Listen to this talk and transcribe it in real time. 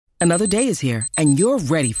Another day is here, and you're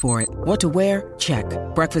ready for it. What to wear? Check.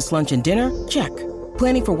 Breakfast, lunch, and dinner? Check.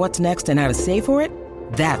 Planning for what's next and how to save for it?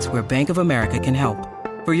 That's where Bank of America can help.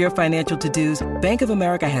 For your financial to-dos, Bank of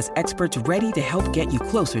America has experts ready to help get you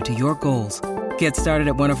closer to your goals. Get started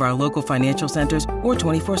at one of our local financial centers or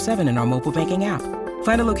 24/7 in our mobile banking app.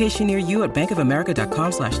 Find a location near you at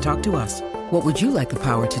bankofamerica.com/talktous. What would you like the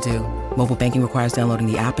power to do? Mobile banking requires downloading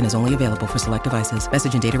the app and is only available for select devices.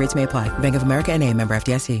 Message and data rates may apply. Bank of America N.A., member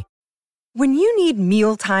FDIC. When you need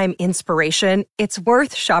mealtime inspiration, it's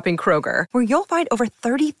worth shopping Kroger, where you'll find over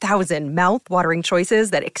 30,000 mouth-watering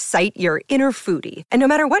choices that excite your inner foodie. And no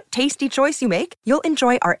matter what tasty choice you make, you'll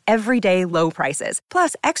enjoy our everyday low prices,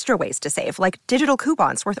 plus extra ways to save, like digital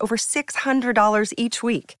coupons worth over $600 each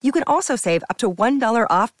week. You can also save up to $1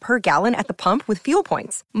 off per gallon at the pump with fuel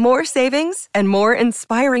points. More savings and more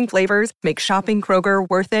inspiring flavors make shopping Kroger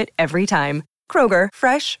worth it every time. Kroger,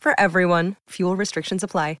 fresh for everyone. Fuel restrictions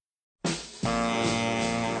apply.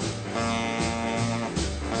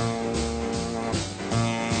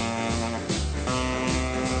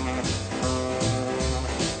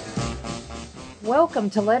 Welcome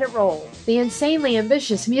to Let It Roll, the insanely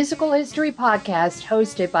ambitious musical history podcast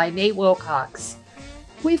hosted by Nate Wilcox.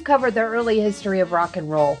 We've covered the early history of rock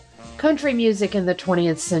and roll, country music in the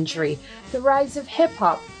 20th century, the rise of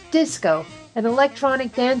hip-hop, disco, and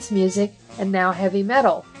electronic dance music, and now heavy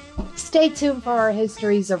metal. Stay tuned for our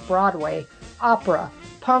histories of Broadway, opera,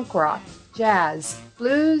 punk rock, jazz,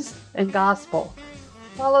 blues, and gospel.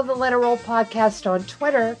 Follow the Let It Roll podcast on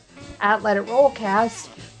Twitter at Let It Rollcast,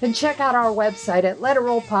 and check out our website at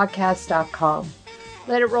letitrollpodcast.com.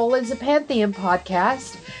 Let It Roll is a Pantheon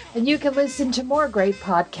podcast, and you can listen to more great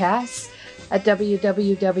podcasts at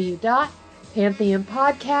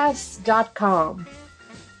www.pantheonpodcasts.com.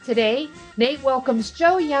 Today, Nate welcomes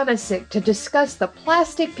Joe Janacek to discuss the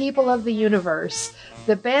Plastic People of the Universe,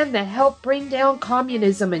 the band that helped bring down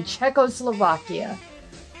communism in Czechoslovakia.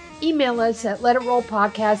 Email us at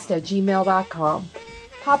letitrollpodcast@gmail.com.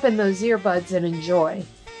 Pop in those earbuds and enjoy.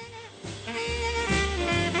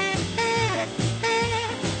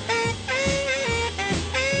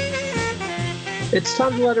 It's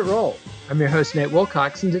time to let it roll. I'm your host, Nate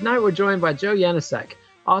Wilcox, and tonight we're joined by Joe Janacek,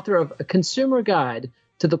 author of A Consumer Guide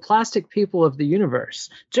to the Plastic People of the Universe.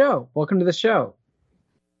 Joe, welcome to the show.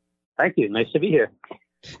 Thank you. Nice to be here.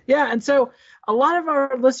 Yeah, and so a lot of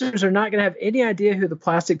our listeners are not going to have any idea who the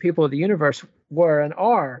Plastic People of the Universe were and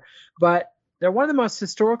are, but they're one of the most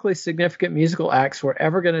historically significant musical acts we're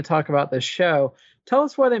ever going to talk about this show. Tell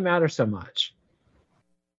us why they matter so much.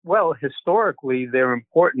 Well, historically, they're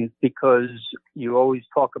important because you always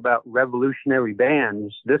talk about revolutionary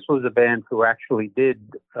bands. This was a band who actually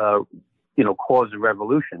did, cause a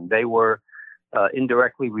revolution. They were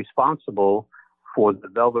indirectly responsible for the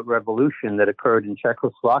Velvet Revolution that occurred in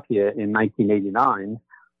Czechoslovakia in 1989,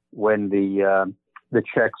 when the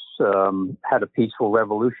Czechs had a peaceful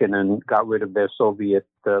revolution and got rid of their Soviet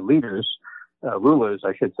rulers,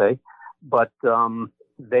 I should say. But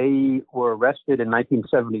they were arrested in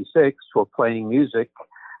 1976 for playing music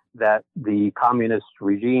that the communist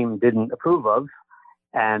regime didn't approve of.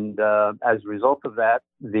 And as a result of that,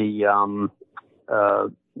 they were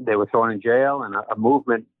thrown in jail, and a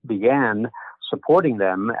movement began supporting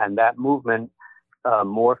them. And that movement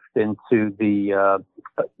morphed into the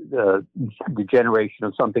generation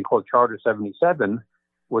of something called Charter 77,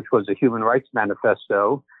 which was a human rights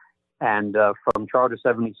manifesto. And from Charter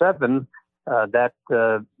 77, that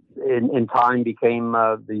in time became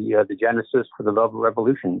the genesis for the Velvet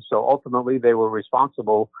Revolution. So ultimately, they were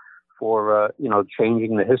responsible for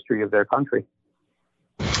changing the history of their country.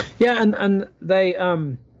 Yeah, and they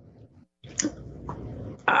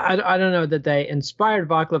I don't know that they inspired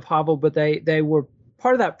Václav Havel, but they were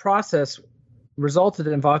part of that process. Resulted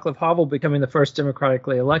in Václav Havel becoming the first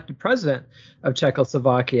democratically elected president of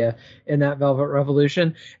Czechoslovakia in that Velvet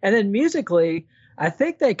Revolution. And then musically, I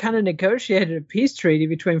think they kind of negotiated a peace treaty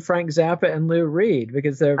between Frank Zappa and Lou Reed,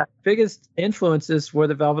 because their biggest influences were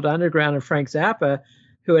the Velvet Underground and Frank Zappa,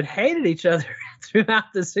 who had hated each other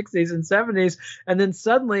throughout the 60s and 70s. And then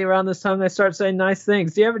suddenly around this time, they start saying nice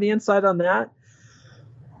things. Do you have any insight on that?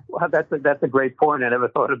 Well, that's a great point. I never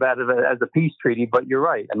thought about it as a peace treaty, but you're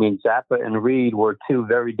right. I mean, Zappa and Reed were two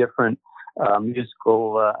very different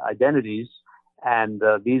musical identities. And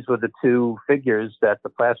these were the two figures that the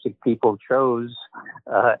Plastic People chose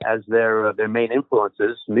as their main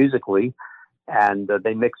influences musically. And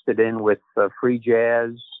they mixed it in with free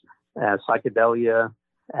jazz, psychedelia,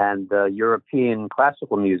 and European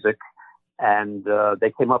classical music. And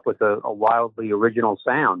they came up with a wildly original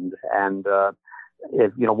sound. And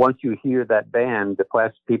if once you hear that band, the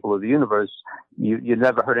Plastic People of the Universe, you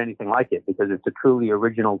never heard anything like it, because it's a truly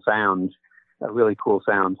original sound, a really cool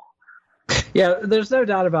sound. Yeah, there's no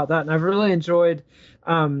doubt about that, and I've really enjoyed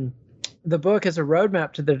the book as a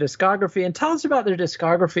roadmap to their discography. And tell us about their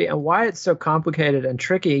discography and why it's so complicated and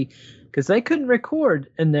tricky, because they couldn't record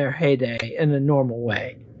in their heyday in a normal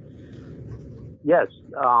way. Yes,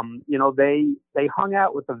 they hung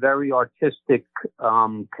out with a very artistic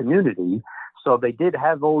community, so they did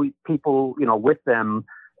have always people, with them,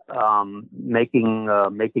 making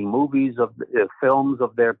movies of films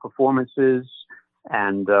of their performances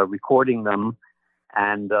and recording them.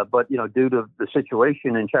 And but due to the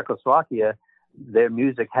situation in Czechoslovakia, their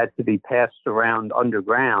music had to be passed around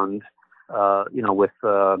underground, with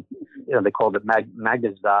they called it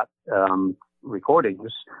Magnasdat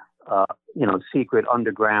recordings. Secret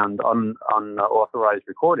underground, unauthorized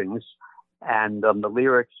recordings, and the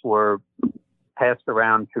lyrics were passed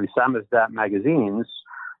around through Samizdat magazines,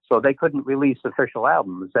 so they couldn't release official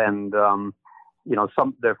albums. And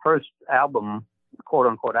their first album, quote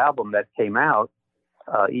unquote album, that came out,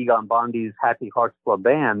 Egon Bondy's Happy Hearts Club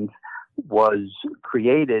Band, was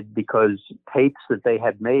created because tapes that they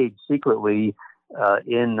had made secretly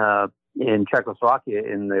in Czechoslovakia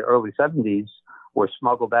in the early 70s were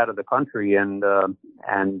smuggled out of the country and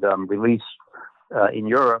released in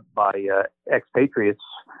Europe by expatriates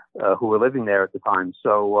who were living there at the time.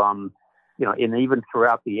 So, and even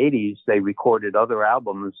throughout the 80s, they recorded other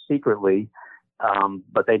albums secretly,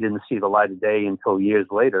 but they didn't see the light of day until years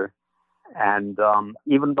later. And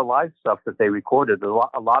even the live stuff that they recorded,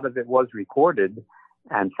 a lot of it was recorded,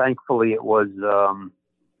 and thankfully it was,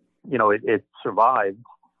 it survived.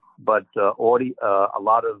 But a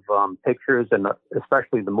lot of pictures, and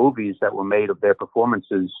especially the movies that were made of their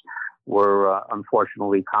performances, were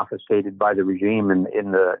unfortunately confiscated by the regime in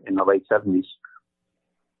the late 70s.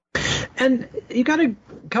 And you got a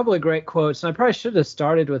couple of great quotes, and I probably should have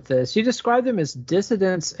started with this. You describe them as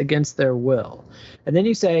dissidents against their will. And then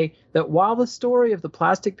you say that while the story of the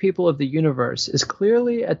Plastic People of the Universe is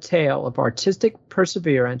clearly a tale of artistic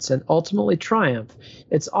perseverance and ultimately triumph,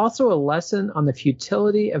 it's also a lesson on the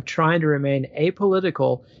futility of trying to remain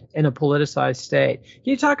apolitical in a politicized state.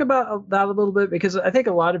 Can you talk about that a little bit? Because I think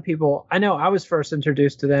a lot of people, I know I was first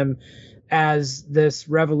introduced to them as this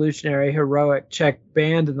revolutionary, heroic Czech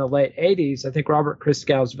band in the late 80s. I think Robert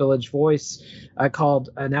Christkow's Village Voice called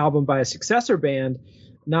an album by a successor band,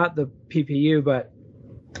 not the PPU, but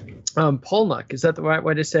Polnuk. Is that the right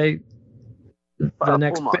way to say the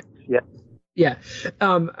next? Yeah. Yeah.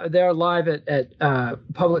 They're live at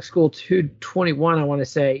Public School 221, I want to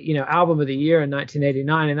say, album of the year in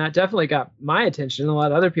 1989. And that definitely got my attention, a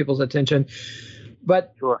lot of other people's attention.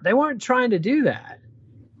 But sure, they weren't trying to do that.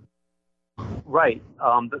 Right.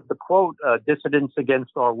 The quote, dissidents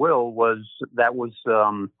against our will, was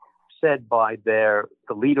said by the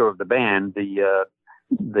leader of the band,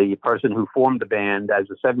 the person who formed the band as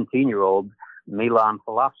a 17-year-old, Milan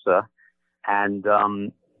Falafsa. And,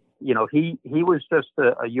 he was just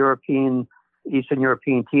a Eastern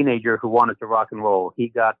European teenager who wanted to rock and roll. He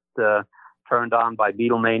got turned on by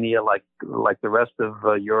Beatlemania like the rest of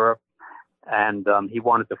Europe. And he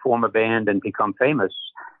wanted to form a band and become famous.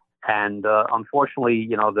 And unfortunately,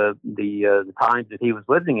 the times that he was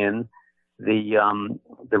living in, the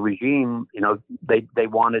regime, they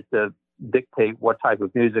wanted to dictate what type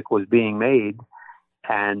of music was being made,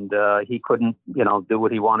 and he couldn't, do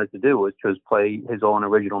what he wanted to do, which was play his own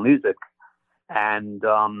original music. And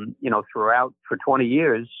throughout for 20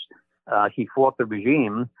 years, he fought the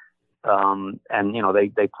regime, and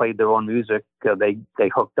they played their own music. They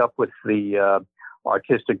hooked up with the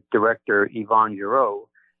artistic director Ivan Giraud.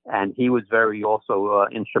 And he was very also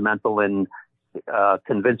instrumental in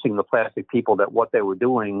convincing the Plastic People that what they were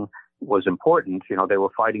doing was important. They were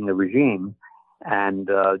fighting the regime and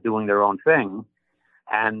doing their own thing.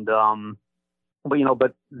 And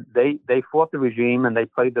but they fought the regime and they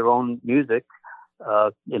played their own music,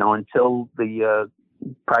 until the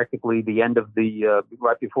practically the end of the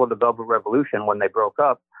right before the Velvet Revolution, when they broke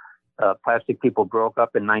up. Plastic People broke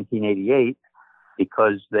up in 1988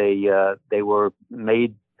 because they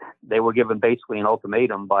were given basically an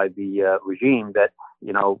ultimatum by the regime that,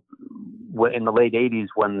 in the late 80s,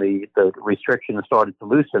 when the restrictions started to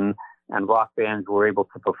loosen and rock bands were able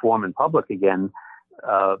to perform in public again,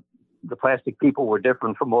 the Plastic People were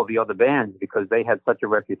different from all the other bands because they had such a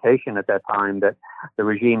reputation at that time that the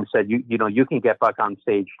regime said, you can get back on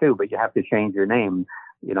stage too, but you have to change your name.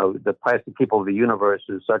 The Plastic People of the Universe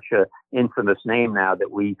is such an infamous name now that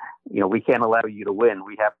we can't allow you to win.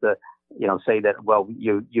 We have to, say that, well,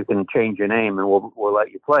 you can change your name and we'll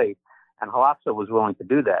let you play. And Halafza was willing to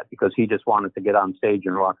do that because he just wanted to get on stage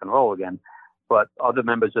and rock and roll again. But other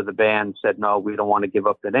members of the band said, no, we don't want to give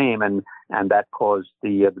up the name. And that caused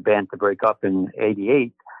the band to break up in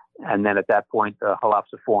 88. And then at that point,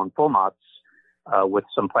 Halafza formed Full Knots with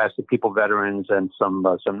some Plastic People veterans and some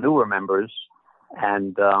newer members.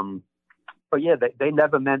 And, but yeah, they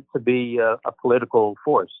never meant to be a political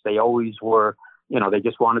force. They always were, they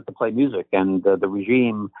just wanted to play music. And the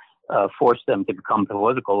regime forced them to become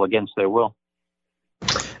political against their will.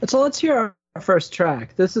 And so let's hear our first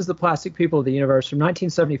track. This is the Plastic People of the Universe from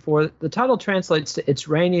 1974. The title translates to It's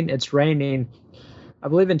Raining, It's Raining. I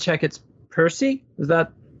believe in Czech it's Percy. Is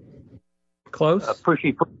that close?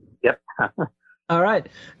 Percy, yep. All right.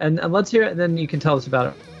 And let's hear it, and then you can tell us about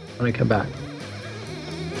it when I come back.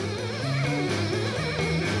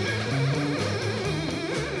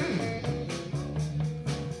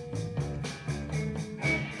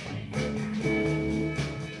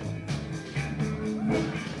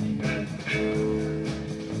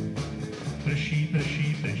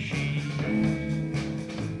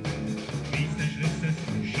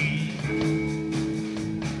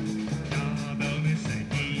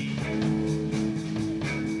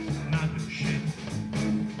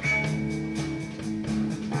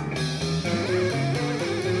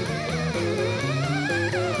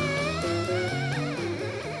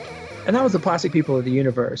 And that was the Plastic People of the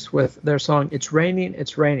Universe with their song It's Raining,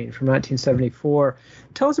 It's Raining from 1974.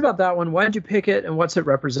 Tell us about that one. Why did you pick it, and what's it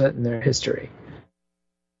represent in their history?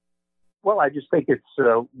 Well, I just think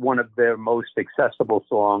it's one of their most accessible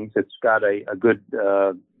songs. It's got a good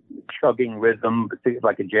chugging rhythm,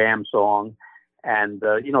 like a jam song. And,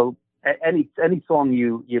 any song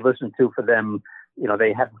you listen to for them,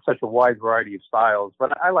 they have such a wide variety of styles.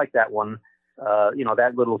 But I like that one.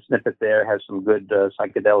 That little snippet there has some good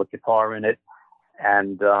psychedelic guitar in it.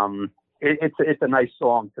 And it's a nice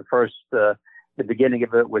song to first, the beginning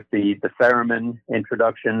of it with the theremin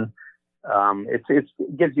introduction. It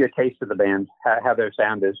gives you a taste of the band, how their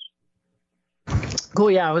sound is.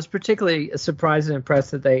 Cool. Yeah, I was particularly surprised and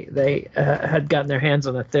impressed that they had gotten their hands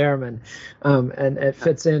on a theremin, and it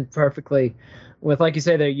fits in perfectly with, like you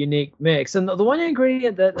say, their unique mix. And the one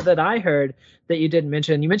ingredient that I heard that you didn't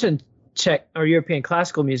mention, you mentioned Czech or European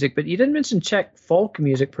classical music, but you didn't mention Czech folk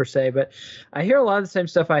music per se. But I hear a lot of the same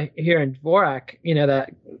stuff I hear in Dvorak,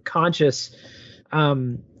 that conscious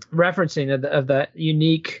referencing of that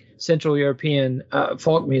unique Central European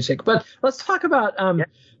folk music. But let's talk about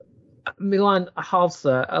Milan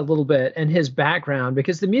Halafza a little bit and his background,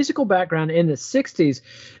 because the musical background in the 60s,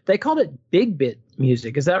 they called it big bit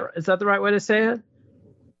music. Is that the right way to say it?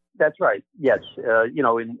 That's right. Yes.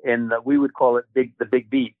 We would call it the big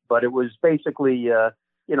beat, but it was basically,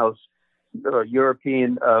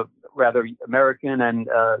 European, rather American and,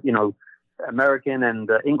 American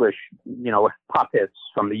and English, pop hits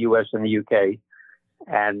from the US and the UK.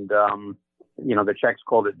 And, the Czechs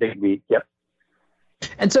called it big beat. Yep.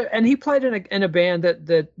 And he played in a band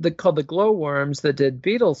that called the Glowworms that did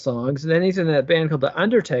Beatles songs, and then he's in that band called the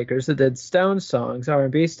Undertakers that did Stones songs,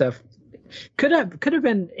 R&B stuff. Could have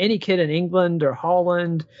been any kid in England or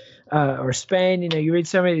Holland or Spain. You read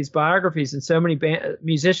so many of these biographies, and so many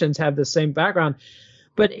musicians have the same background.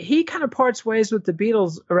 But he kind of parts ways with the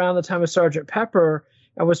Beatles around the time of Sgt. Pepper,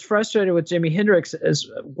 and was frustrated with Jimi Hendrix as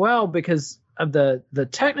well because of the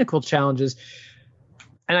technical challenges.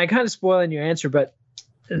 And I kind of spoiling your answer, but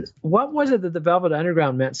what was it that the Velvet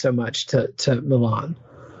Underground meant so much to Milan?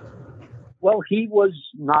 Well, he was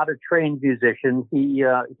not a trained musician.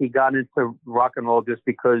 He got into rock and roll just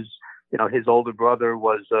because, his older brother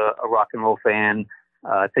was a rock and roll fan.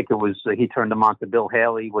 I think he turned him on to Bill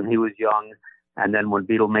Haley when he was young. And then when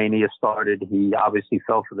Beatlemania started, he obviously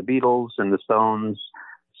fell for the Beatles and the Stones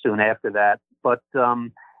soon after that. But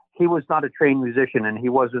he was not a trained musician, and he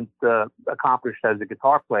wasn't accomplished as a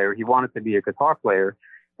guitar player. He wanted to be a guitar player.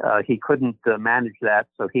 He couldn't manage that,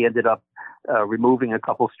 so he ended up removing a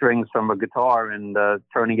couple strings from a guitar and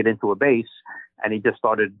turning it into a bass, and he just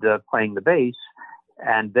started playing the bass.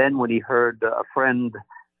 And then when he heard a friend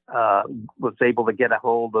was able to get a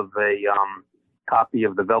hold of a copy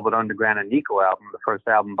of the Velvet Underground and Nico album, the first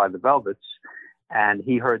album by the Velvets, and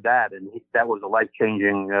he heard that, and that was a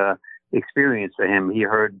life-changing experience for him. He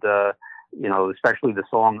heard, especially the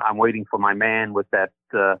song "I'm Waiting for My Man" with that,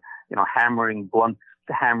 blunt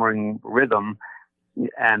hammering rhythm.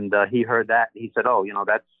 And he heard that. He said, "Oh,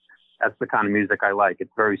 that's the kind of music I like.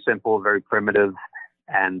 It's very simple, very primitive."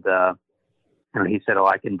 And he said, "Oh,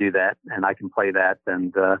 I can do that, and I can play that."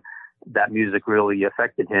 And that music really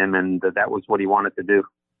affected him, and that was what he wanted to do.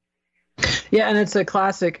 Yeah, and it's a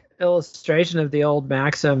classic illustration of the old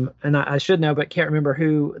maxim, and I should know, but can't remember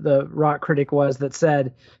who the rock critic was that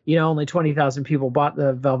said, only 20,000 people bought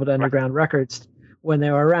the Velvet Underground records when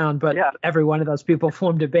they were around, but every one of those people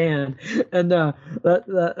formed a band, and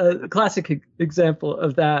the classic example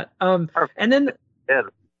of that. And then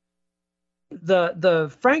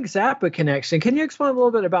the Frank Zappa connection. Can you explain a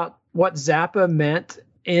little bit about what Zappa meant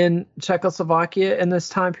in Czechoslovakia in this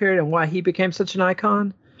time period and why he became such an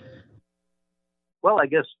icon? Well, I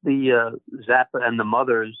guess the Zappa and the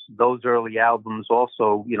Mothers, those early albums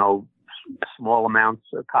also, small amounts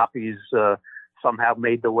of copies somehow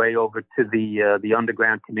made their way over to the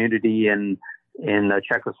underground community in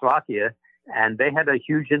Czechoslovakia, and they had a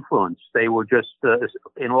huge influence. They were just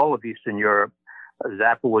in all of Eastern Europe.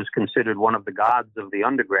 Zappa was considered one of the gods of the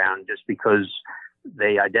underground just because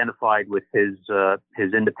they identified with his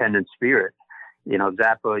independent spirit.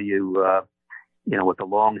 Zappa, with the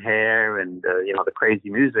long hair and the crazy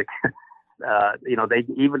music, they,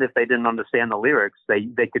 even if they didn't understand the lyrics,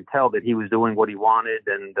 they could tell that he was doing what he wanted,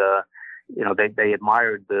 and they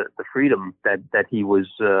admired the freedom that he was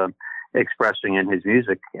expressing in his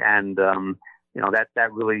music, and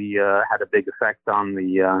that really had a big effect on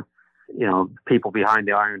the people behind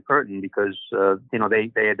the Iron Curtain, because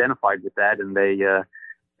they identified with that, and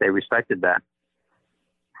they respected that.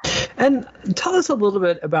 And tell us a little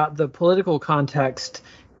bit about the political context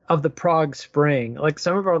of the Prague Spring. Like,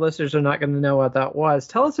 some of our listeners are not going to know what that was.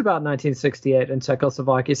 Tell us about 1968 in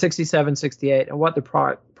Czechoslovakia, 67, 68, and what the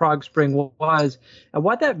Prague Spring was, and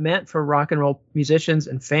what that meant for rock and roll musicians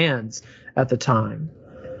and fans at the time.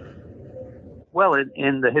 Well,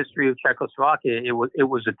 in the history of Czechoslovakia, it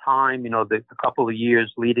was a time, the couple of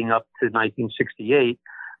years leading up to 1968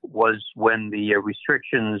 was when the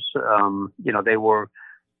restrictions, they were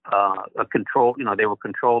they were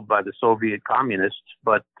controlled by the Soviet communists,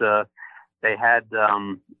 but they had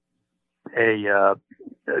a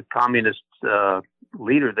communist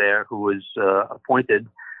leader there who was appointed,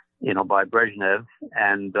 by Brezhnev,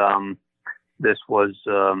 and this was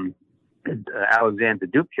Alexander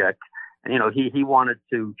Dubček, and he wanted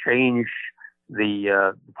to change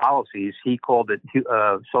the policies. He called it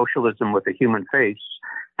socialism with a human face,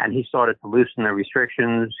 and he started to loosen the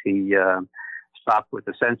restrictions. He stopped with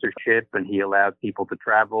the censorship, and he allowed people to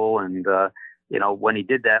travel. And, when he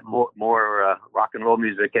did that, more rock and roll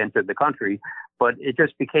music entered the country. But it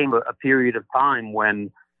just became a period of time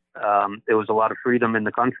when there was a lot of freedom in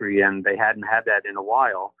the country, and they hadn't had that in a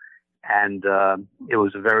while. And it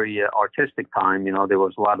was a very artistic time. There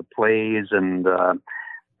was a lot of plays, and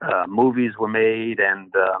movies were made,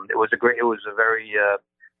 and it was a very,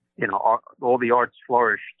 all the arts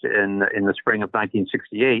flourished in the spring of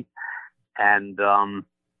 1968. And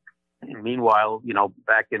meanwhile,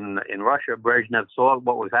 back in Russia, Brezhnev saw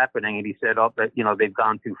what was happening, and he said, they've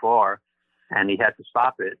gone too far, and he had to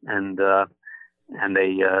stop it. And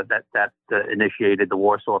they initiated the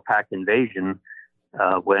Warsaw Pact invasion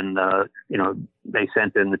when they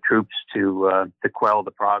sent in the troops to quell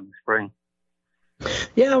the Prague Spring.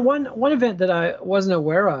 Yeah, one event that I wasn't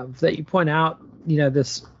aware of that you point out,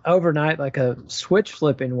 this overnight, like a switch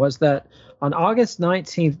flipping, was that on August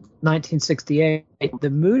 19th, 1968, the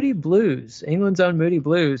Moody Blues, England's own Moody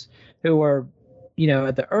Blues, who were,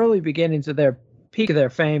 at the early beginnings of their peak of their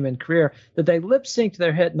fame and career, that they lip synced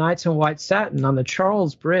their hit Nights in White Satin on the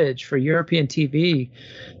Charles Bridge for European TV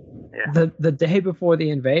the day before the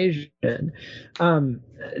invasion.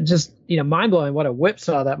 Just, mind blowing what a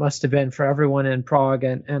whipsaw that must have been for everyone in Prague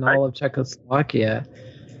and all of Czechoslovakia.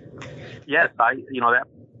 Yes, that's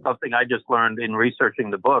something I just learned in researching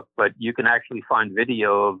the book, but you can actually find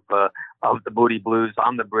video of the Moody Blues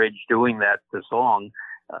on the bridge doing the song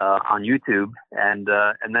on YouTube, and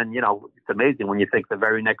then it's amazing when you think the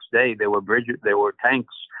very next day there were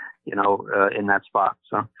tanks in that spot.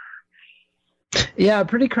 So yeah,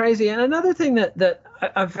 pretty crazy. And another thing that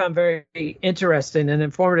I found very interesting and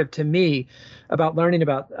informative to me about learning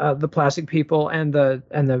about the Plastic People and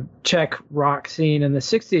the Czech rock scene in the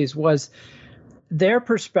 60s was their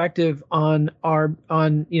perspective on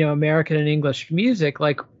American and English music.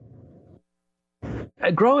 Like,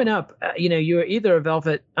 growing up, you were either a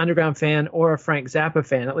Velvet Underground fan or a Frank Zappa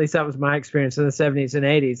fan. At least that was my experience in the 70s and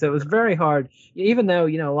 80s. It was very hard, even though,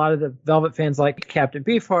 a lot of the Velvet fans like Captain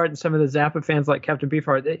Beefheart and some of the Zappa fans like Captain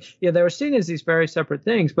Beefheart, they were seen as these very separate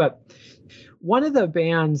things. But one of the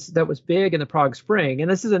bands that was big in the Prague Spring, and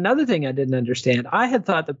this is another thing I didn't understand, I had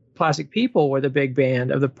thought the Plastic People were the big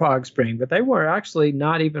band of the Prague Spring, but they were actually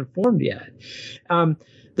not even formed yet.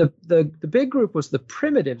 The big group was the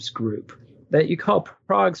Primitives group, that you call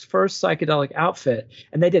Prague's first psychedelic outfit,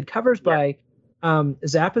 and they did covers by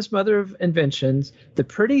Zappa's Mother of Inventions, the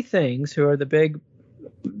Pretty Things, who are the big,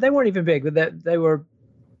 they weren't even big, but they were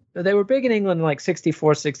big in England in like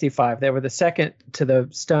 64, 65. They were the second to the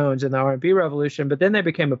Stones in the R&B revolution, but then they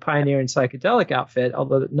became a pioneering psychedelic outfit,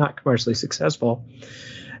 although not commercially successful.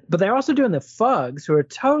 But they're also doing the Fugs, who are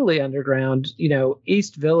totally underground,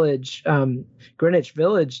 East Village, Greenwich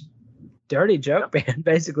Village, dirty joke band,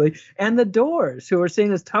 basically. And the Doors, who are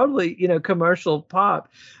seen as totally, commercial pop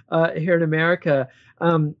here in America.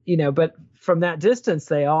 But from that distance,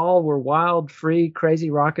 they all were wild, free, crazy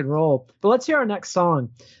rock and roll. But let's hear our next song.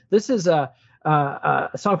 This is a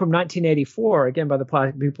song from 1984, again by the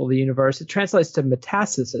Plastic People of the Universe. It translates to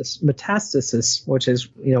metastasis, which is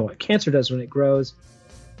what cancer does when it grows.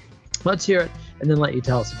 Let's hear it and then let you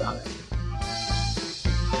tell us about it.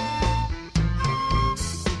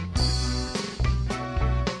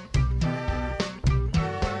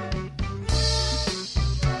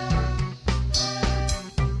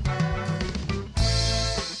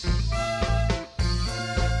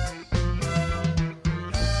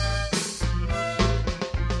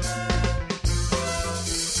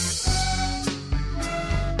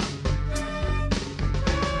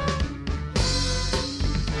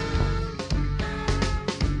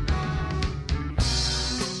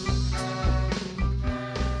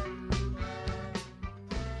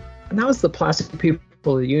 And that was the Plastic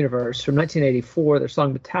People of the Universe from 1984. Their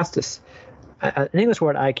song Metastasis, an English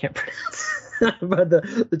word I can't pronounce, but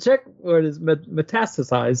the Czech word is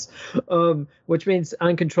metastasize, which means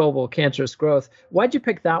uncontrollable cancerous growth. Why'd you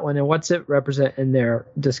pick that one, and what's it represent in their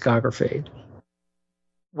discography?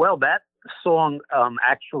 Well, that song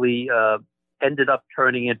actually ended up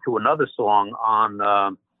turning into another song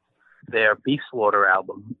on their Beef Slaughter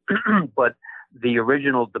album, but the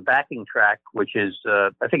original, the backing track, which is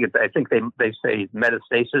I think they say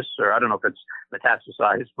metastasis, or I don't know if it's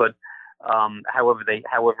metastasized, but however it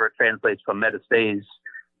translates from metastase,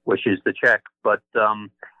 which is the Czech, but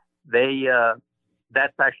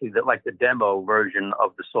that's actually the demo version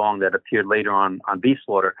of the song that appeared later on Beef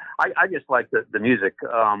Slaughter. I just like the music.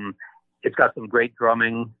 It's got some great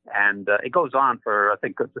drumming, and it goes on for I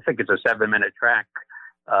think it's a 7-minute track.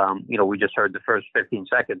 We just heard the first 15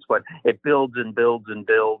 seconds, but it builds and builds and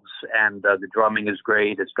builds, and the drumming is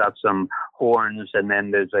great. It's got some horns, and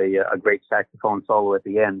then there's a great saxophone solo at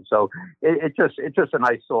the end. So it's just a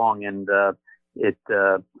nice song, and I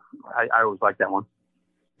always like that one.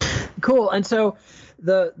 Cool. And so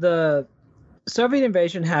the Soviet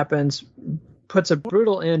invasion happens, puts a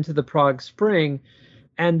brutal end to the Prague Spring,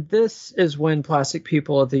 and this is when Plastic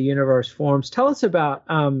People of the Universe forms. Tell us about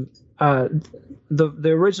the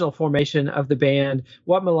original formation of the band,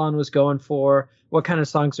 what Milan was going for, what kind of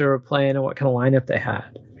songs they were playing, and what kind of lineup they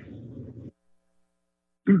had.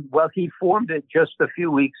 Well, he formed it just a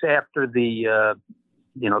few weeks after the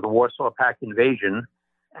Warsaw Pact invasion,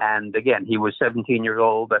 and again, he was 17 years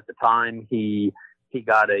old at the time. He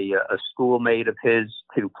got a schoolmate of his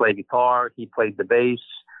to play guitar. He played the bass.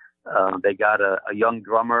 They got a young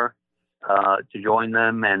drummer to join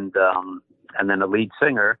them, and then a lead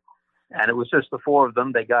singer. And it was just the four of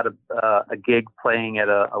them. They got a gig playing at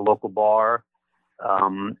a local bar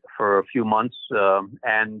for a few months,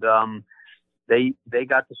 and they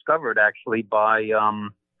got discovered actually by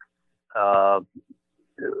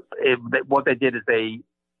what they did is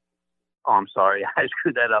Oh, I'm sorry, I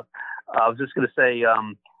screwed that up. I was just going to say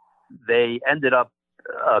they ended up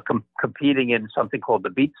competing in something called the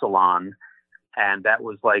Beat Salon, and that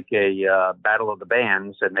was like a battle of the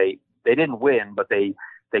bands, and they didn't win, but they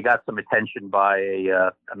got some attention by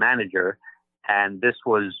a manager. And this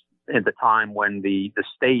was at the time when the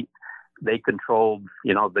state, they controlled,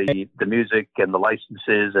 the music and the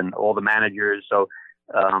licenses and all the managers. So,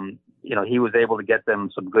 he was able to get them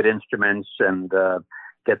some good instruments and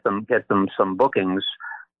get them some bookings.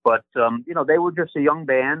 But, they were just a young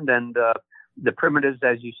band, and the Primitives,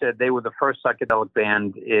 as you said, they were the first psychedelic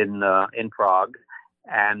band in Prague.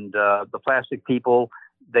 And the Plastic People,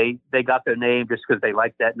 they got their name just because they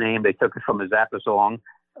liked that name. They took it from a Zappa song,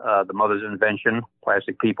 The Mother's Invention,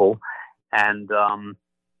 Plastic People. And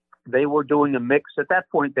they were doing a mix. At that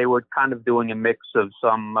point, they were kind of doing a mix of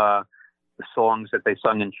some songs that they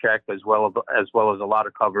sung in Czech as well as a lot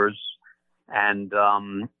of covers. And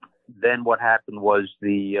then what happened was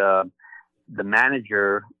the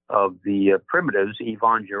manager of the Primitives,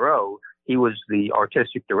 Ivan Giraud, he was the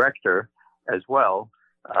artistic director as well.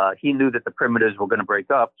 He knew that the Primitives were going to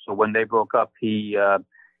break up. So when they broke up, he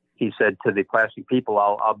said to the Plastic People,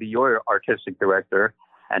 I'll be your artistic director.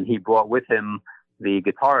 And he brought with him the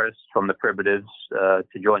guitarist from the Primitives to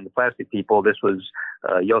join the Plastic People. This was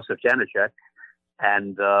Josef Janacek.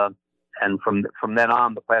 And from then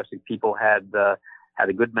on, the Plastic People had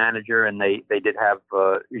a good manager, and they did have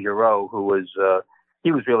Giraud, who was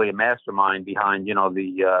he was really a mastermind behind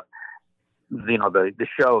the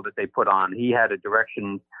show that they put on. He had a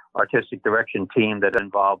artistic direction team that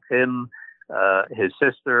involved him, his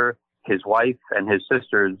sister, his wife, and his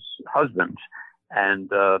sister's husband. And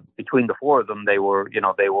between the four of them, they were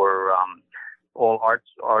all art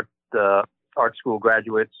school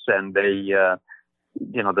graduates, and they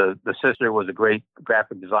the sister was a great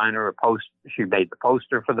graphic designer. She made the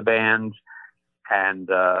poster for the band, and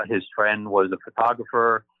his friend was a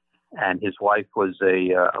photographer, and his wife was a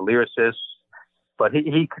lyricist. But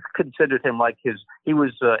he considered him like he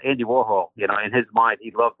was Andy Warhol. In his mind,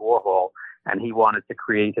 he loved Warhol, and he wanted to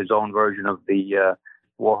create his own version of the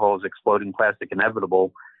Warhol's Exploding Plastic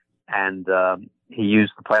Inevitable, and he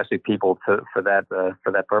used the Plastic People for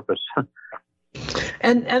that purpose.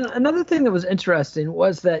 And another thing that was interesting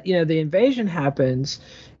was that the invasion happens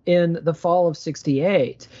in the fall of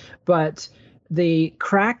 '68, but the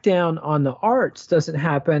crackdown on the arts doesn't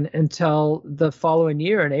happen until the following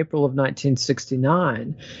year in April of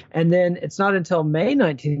 1969. And then it's not until May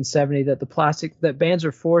 1970 that bands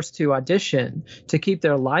are forced to audition to keep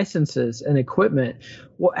their licenses and equipment.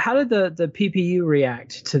 How did the PPU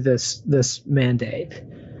react to this mandate?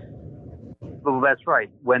 Well, that's right.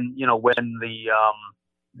 When the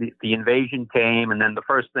invasion came, and then the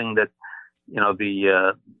first thing that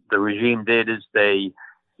the regime did is they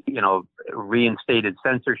reinstated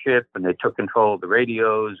censorship, and they took control of the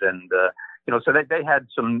radios, and so they had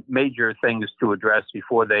some major things to address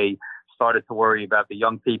before they started to worry about the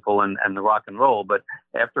young people and the rock and roll. But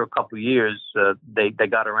after a couple of years, they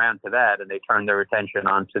got around to that, and they turned their attention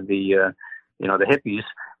onto the hippies.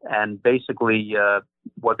 And basically,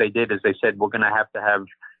 what they did is they said, we're going to have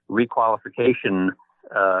requalification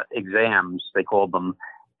exams, they called them.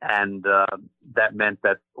 And that meant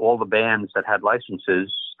that all the bands that had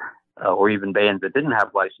licenses, or even bands that didn't have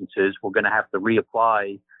licenses, were going to have to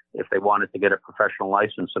reapply if they wanted to get a professional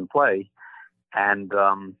license and play. And,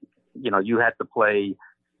 you had to play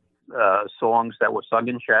songs that were sung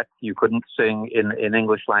in Czech. You couldn't sing in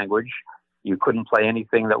English language. You couldn't play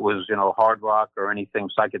anything that was, hard rock or anything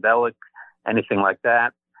psychedelic, anything like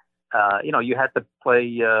that. You had to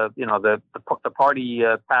play, the party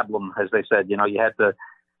pablum, as they said. You had to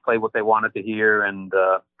play what they wanted to hear and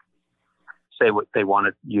say what they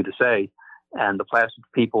wanted you to say. And the Plastic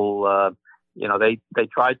People, they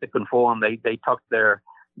tried to conform. They tucked their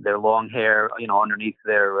long hair, underneath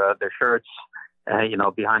their shirts,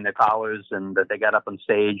 behind their collars, and they got up on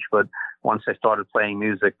stage. But once they started playing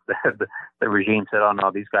music, the regime said, "Oh no,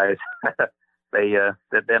 these guys, they're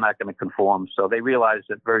not going to conform." So they realized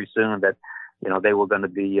that very soon that they were going to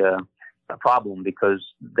be a problem, because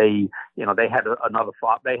they had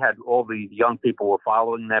they had all the young people were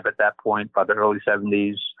following them at that point. By the early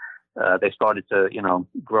 70s, they started to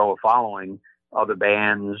grow a following, other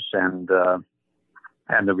bands, and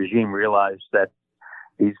the regime realized that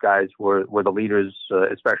these guys were the leaders,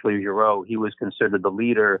 especially Giraud. He was considered the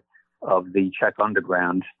leader of the Czech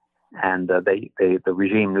underground, and the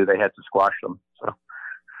regime knew they had to squash them. So.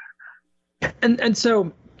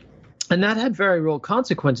 And that had very real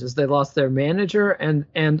consequences. They lost their manager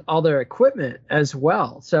and all their equipment as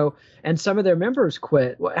well. So, and some of their members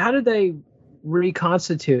quit. How did they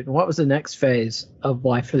reconstitute, and what was the next phase of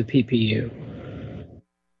life for the PPU?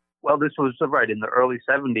 Well, this was right in the early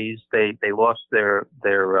 70s. They lost their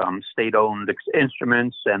state-owned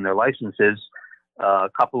instruments and their licenses. A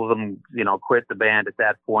couple of them, quit the band at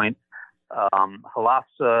that point.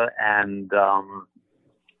 Hlasa and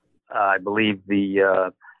I believe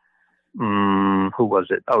the who was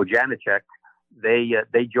it? Oh, Janacek.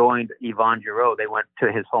 They joined Ivan Giraud. They went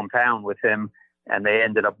to his hometown with him, and they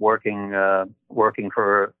ended up working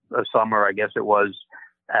for a summer, I guess it was,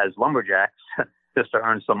 as lumberjacks, just to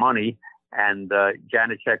earn some money. And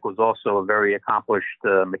Janacek was also a very accomplished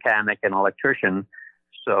mechanic and electrician,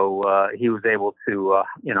 so he was able to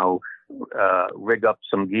rig up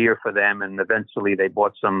some gear for them, and eventually they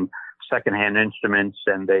bought some secondhand instruments,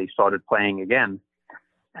 and they started playing again.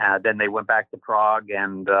 Then they went back to Prague,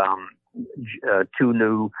 and two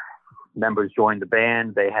new members joined the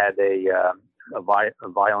band. They had a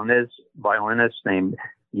violinist named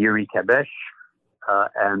Yuri Kabesh,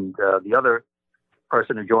 and the other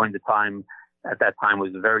person who joined at that time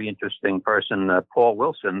was a very interesting person, Paul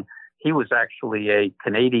Wilson. He was actually a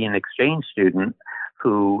Canadian exchange student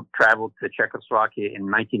who traveled to Czechoslovakia in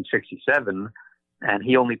 1967, and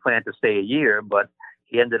he only planned to stay a year, but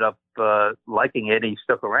he ended up liking it. He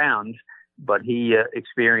stuck around, but he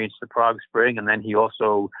experienced the Prague Spring, and then he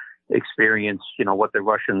also, experienced, what the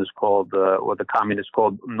Russians called, what the communists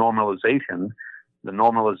called normalization. The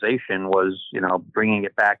normalization was, bringing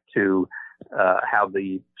it back to how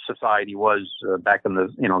the society was back in the,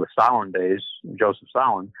 the Stalin days, Joseph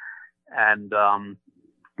Stalin. And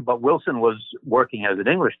but Wilson was working as an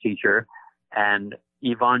English teacher, and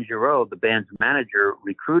Yvonne Giraud, the band's manager,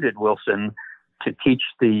 recruited Wilson to teach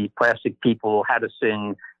the Plastic People how to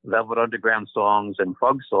sing Velvet Underground songs and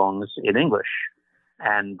folk songs in English.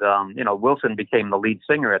 And, Wilson became the lead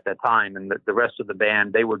singer at that time, and the rest of the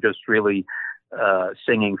band, they were just really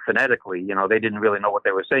singing phonetically. They didn't really know what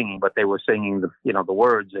they were singing, but they were singing the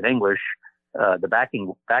words in English, the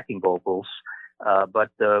backing vocals. But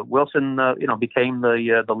Wilson, became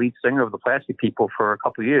the lead singer of the Plastic People for a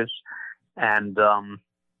couple of years, and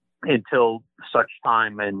until such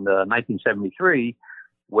time in 1973,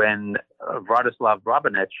 when Vladislav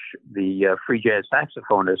Brabenec, the free jazz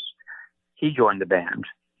saxophonist, he joined the band.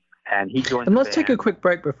 And let's take a quick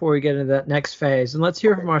break before we get into that next phase, and let's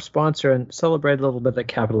hear from our sponsor and celebrate a little bit of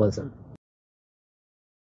capitalism.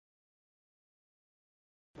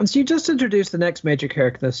 And so you just introduced the next major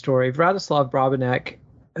character in the story, Vladislav Brabenec.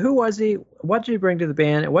 Who was he? What did he bring to the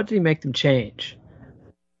band? And what did he make them change?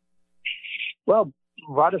 Well,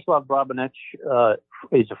 Vladislav Brabenec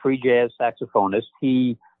is a free jazz saxophonist.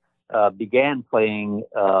 He began playing,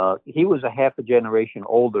 he was a half a generation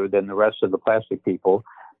older than the rest of the Plastic People.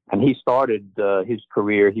 And he started his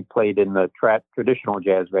career, he played in the traditional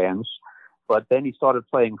jazz bands, but then he started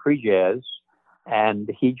playing free jazz, and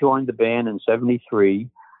he joined the band in 73,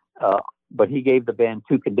 but he gave the band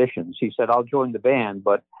two conditions. He said, I'll join the band,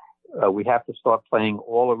 but we have to start playing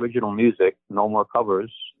all original music, no more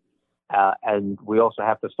covers, and we also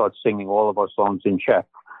have to start singing all of our songs in Czech.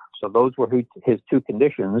 So those were his two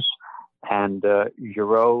conditions, and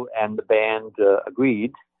Giraud and the band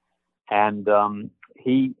agreed, and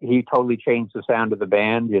he totally changed the sound of the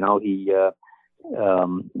band. He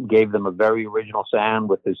gave them a very original sound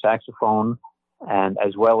with his saxophone, and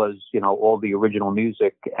as well as all the original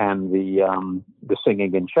music and the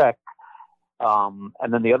singing in Czech.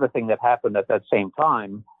 And then the other thing that happened at that same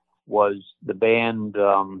time was the band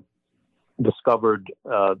discovered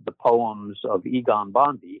the poems of Egon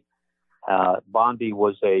Bondy. Bondy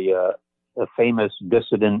was a famous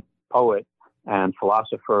dissident poet and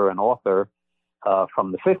philosopher and author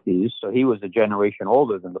from the 50s, so he was a generation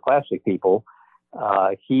older than the Plastic People.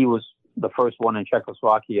 He was the first one in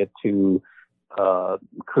Czechoslovakia to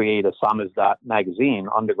create a samizdat magazine,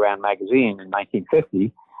 underground magazine, in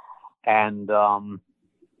 1950. And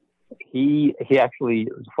he actually,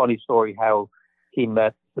 it's a funny story how he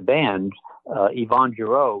met the band. Yvonne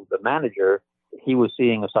Giraud, the manager, he was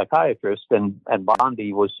seeing a psychiatrist, and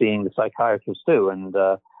Bondy was seeing the psychiatrist too. And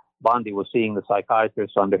Bondy was seeing the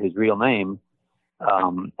psychiatrist under his real name.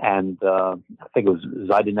 And I think it was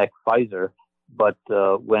Zdeněk Pfizer. But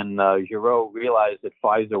when Giraud realized that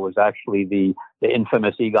Pfizer was actually the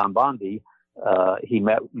infamous Egon Bondy, he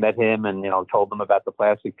met him and told them about the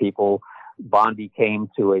Plastic People. Bondy came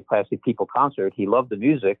to a Plastic People concert. He loved the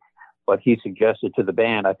music, but he suggested to the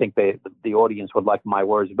band, I think the audience would like my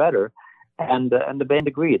words better, and the band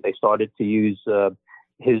agreed. They started to use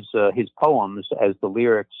his poems as the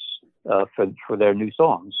lyrics for their new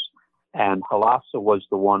songs. And Halassa was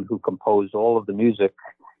the one who composed all of the music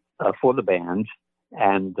for the band,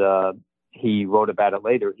 and he wrote about it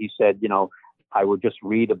later. He said, I would just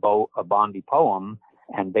read a Bondy poem,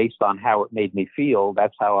 and based on how it made me feel,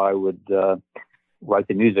 that's how I would write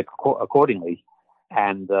the music accordingly.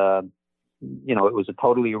 And it was a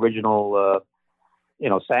totally original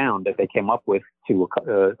sound that they came up with to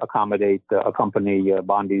accompany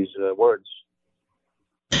Bondy's words.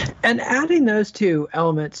 And adding those two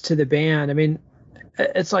elements to the band, I mean,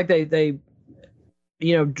 it's like they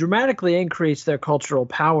dramatically increase their cultural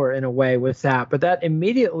power in a way with that, but that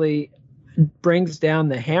immediately brings down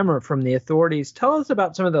the hammer from the authorities. Tell us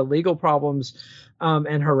about some of the legal problems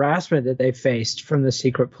and harassment that they faced from the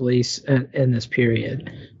secret police in this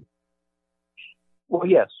period. Well,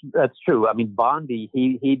 yes, that's true. I mean, Bondy,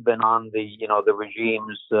 he'd been on the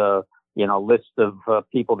regime's list of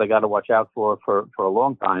people they got to watch out for a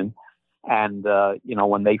long time. And,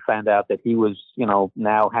 when they found out that he was,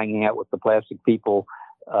 now hanging out with the Plastic People,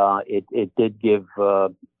 it did give,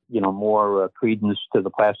 more credence to the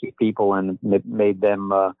Plastic People, and it made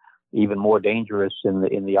them even more dangerous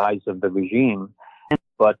in the eyes of the regime.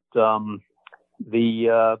 But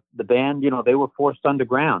the band, they were forced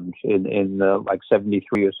underground in like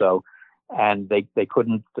 73 or so, and they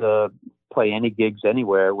couldn't play any gigs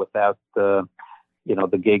anywhere without the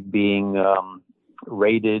gig being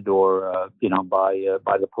raided or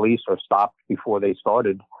by the police or stopped before they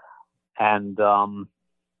started. And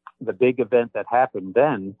the big event that happened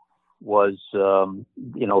then was,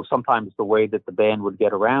 sometimes the way that the band would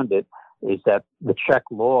get around it is that the Czech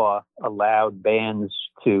law allowed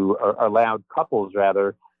couples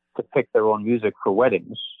rather, to pick their own music for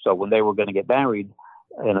weddings. So when they were going to get married,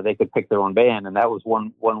 they could pick their own band. And that was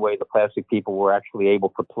one way the Plastic People were actually able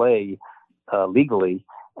to play legally.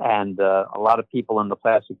 And a lot of people in the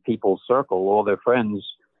Plastic People circle, all their friends,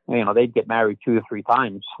 they'd get married 2 or 3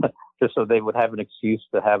 times just so they would have an excuse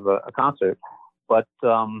to have a concert. But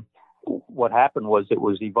what happened was it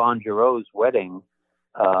was Yvonne Giraud's wedding,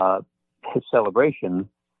 his celebration,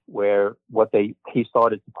 where he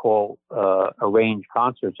started to call arranged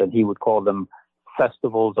concerts, and he would call them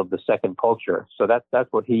festivals of the second culture. So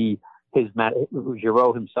that's what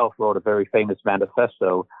Giraud himself wrote a very famous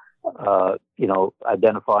manifesto,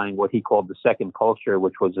 identifying what he called the second culture,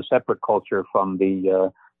 which was a separate culture from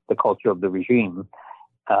the culture of the regime,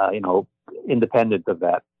 independent of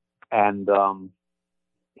that. And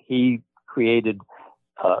he created,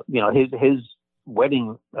 his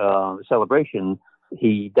wedding celebration.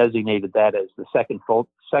 He designated that as the second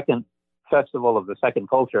festival of the second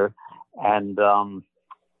culture. And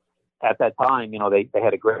at that time, they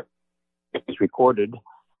had it was recorded,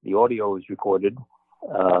 the audio was recorded,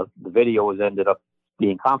 the video ended up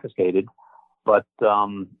being confiscated. But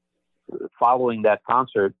following that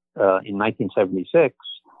concert in 1976,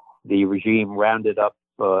 the regime rounded up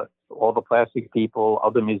all the Plastic People,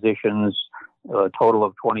 other musicians, a total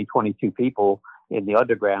of 22 people in the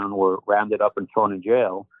underground were rounded up and thrown in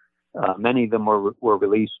jail. Many of them were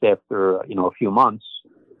released after, a few months,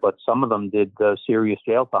 but some of them did serious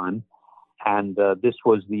jail time. And this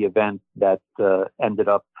was the event that ended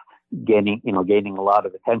up gaining a lot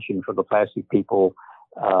of attention for the Plastic People.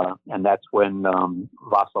 And that's when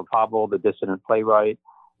Václav Havel, the dissident playwright,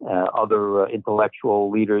 other intellectual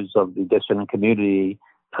leaders of the dissident community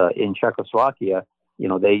in Czechoslovakia,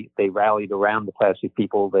 they rallied around the Plastic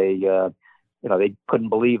People. They couldn't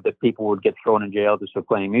believe that people would get thrown in jail just for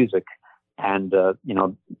playing music. And,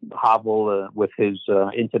 Havel, with his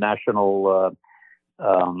international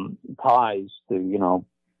ties to,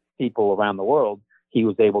 people around the world, he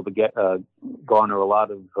was able to garner a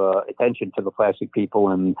lot of attention to the Plastic People.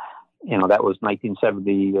 And, that was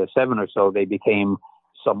 1977 or so. They became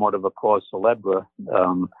somewhat of a cause célèbre,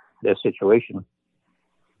 their situation.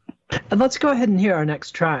 And let's go ahead and hear our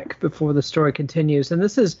next track before the story continues. And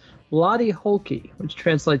this is Mladí holky, which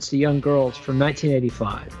translates to Young Girls, from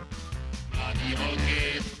 1985.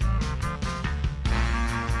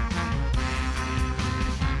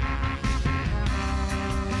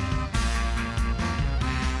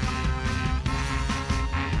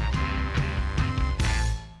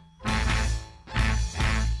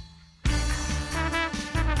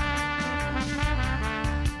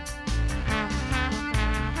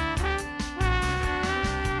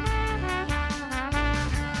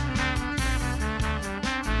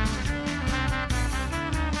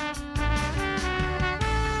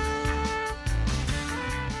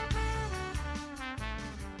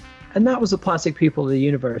 And that was the Plastic People of the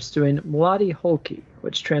Universe doing Mladí holky,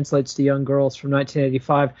 which translates to Young Girls, from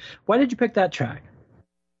 1985. Why did you pick that track?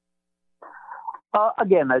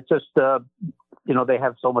 Again, it's just, they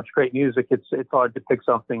have so much great music. It's hard to pick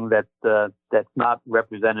something that's not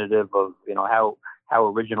representative of, how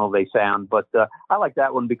original they sound. But I like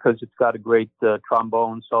that one because it's got a great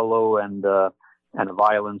trombone solo and a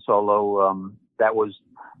violin solo. That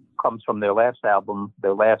comes from their last album,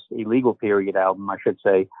 their last Illegal Period album, I should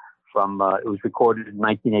say. It was recorded in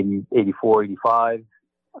 1984-85,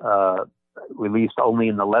 released only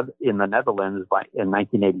in the Netherlands in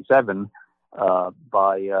 1987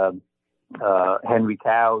 by Henry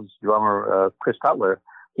Cow's drummer Chris Cutler.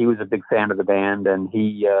 He was a big fan of the band, and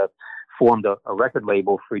he formed a record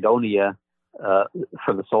label, Fredonia,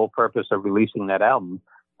 for the sole purpose of releasing that album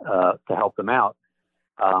to help them out.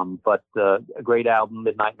 But a great album,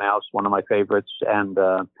 Midnight Mouse, one of my favorites, and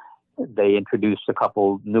they introduced a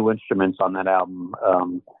couple new instruments on that album,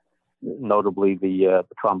 notably the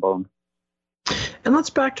trombone. And let's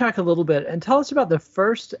backtrack a little bit and tell us about the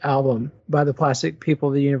first album by the Plastic People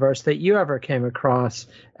of the Universe that you ever came across.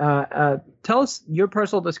 Tell us your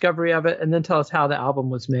personal discovery of it, and then tell us how the album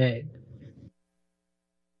was made.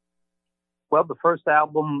 Well, the first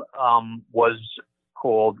album was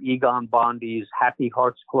called Egon Bondy's Happy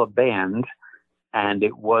Hearts Club Band, and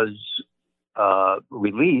it was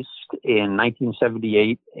released in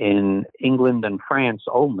 1978 in England and France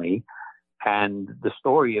only. And the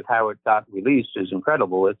story of how it got released is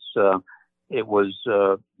incredible. The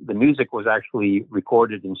music was actually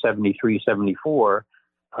recorded in 73, 74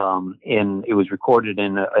 It was recorded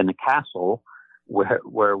in a castle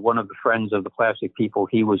where one of the friends of the Plastic People,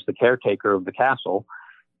 he was the caretaker of the castle,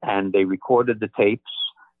 and they recorded the tapes.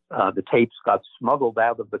 The tapes got smuggled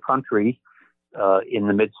out of the country in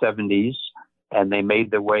the mid-'70s, and they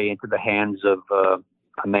made their way into the hands of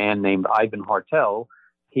a man named Ivan Hartel.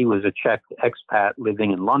 He was a Czech expat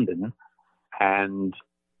living in London, and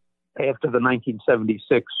after the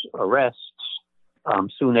 1976 arrests,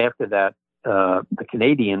 soon after that, the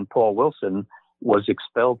Canadian Paul Wilson was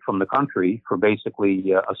expelled from the country for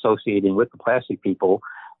basically associating with the Plastic People.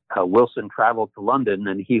 Wilson traveled to London,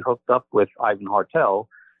 and he hooked up with Ivan Hartel,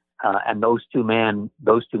 and those two men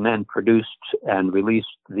produced and released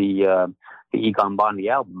the Egon Bondy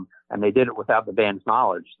album, and they did it without the band's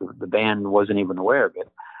knowledge. The band wasn't even aware of it,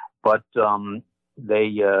 but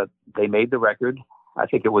they made the record. I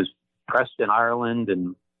think it was pressed in Ireland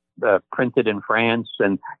and printed in France,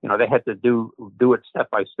 and they had to do it step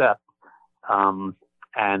by step.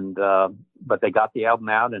 But they got the album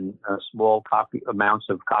out, and small amounts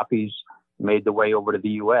of copies made their way over to the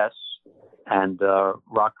U.S. And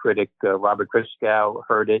rock critic Robert Christgau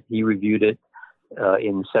heard it. He reviewed it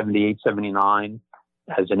in 78, 79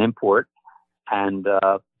 as an import. And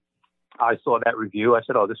I saw that review. I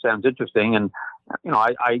said, "Oh, this sounds interesting." And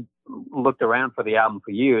I looked around for the album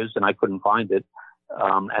for years, and I couldn't find it.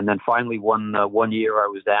 And then finally, one year, I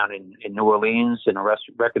was down in New Orleans in a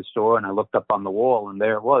record store, and I looked up on the wall, and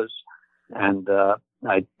there it was. And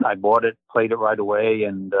I bought it, played it right away,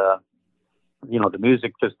 and the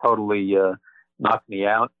music just totally knocked me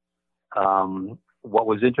out. What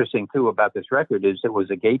was interesting too about this record is it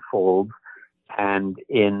was a gatefold, and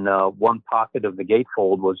in one pocket of the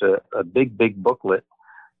gatefold was a big booklet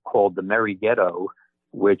called The Merry Ghetto,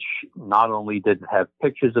 which not only did it have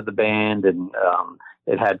pictures of the band, and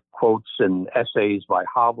it had quotes and essays by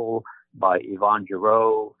Havel, by Yvonne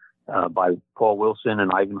Giraud, by Paul Wilson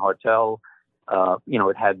and Ivan Hartel.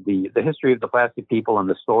 It had the history of the Plastic People and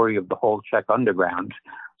the story of the whole Czech underground.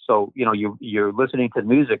 So, you're listening to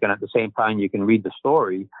music, and at the same time you can read the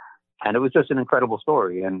story. And it was just an incredible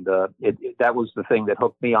story. And that was the thing that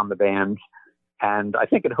hooked me on the band. And I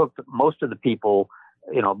think it hooked most of the people,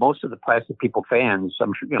 most of the Plastic People fans.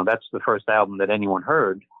 I'm sure, that's the first album that anyone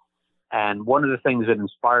heard. And one of the things that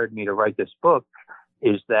inspired me to write this book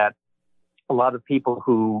is that a lot of people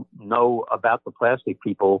who know about the Plastic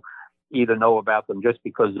People either know about them just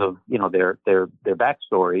because of, their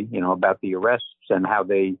backstory, about the arrests and how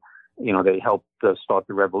they helped start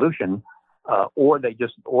the revolution, or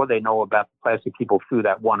they know about the Plastic People through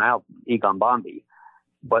that one album, Egon Bondy.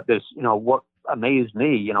 But there's, what amazed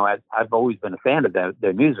me, I've always been a fan of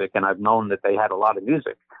their music, and I've known that they had a lot of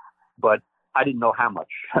music, but I didn't know how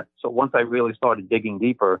much. So once I really started digging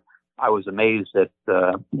deeper, I was amazed at,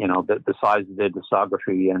 the size of their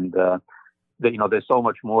discography, and, there's so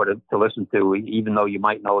much more to listen to. Even though you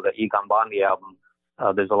might know the Egon Bondy album,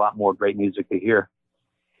 there's a lot more great music to hear.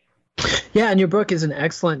 Yeah, and your book is an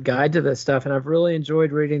excellent guide to this stuff, and I've really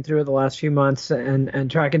enjoyed reading through it the last few months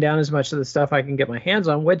and tracking down as much of the stuff I can get my hands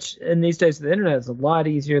on, which in these days of the internet is a lot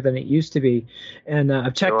easier than it used to be. And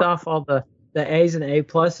I've checked off all the A's and A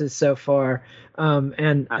pluses so far,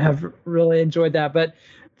 and have really enjoyed that. But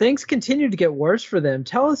things continue to get worse for them.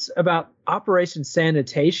 Tell us about Operation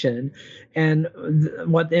Sanitation and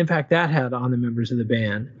what the impact that had on the members of the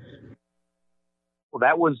band. Well,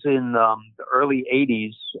 that was in the early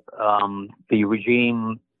 80s. The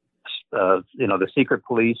regime, the secret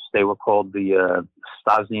police, they were called the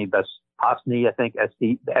Stasi Bezpečnosti, I think,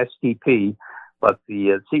 the SDP, but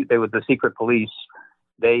they were the secret police.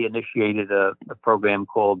 They initiated a program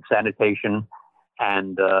called Sanitation,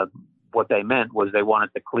 and what they meant was they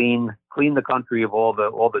wanted to clean the country of all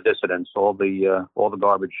the dissidents, all the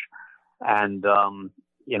garbage, and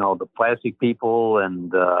the Plastic People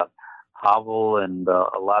and Havel and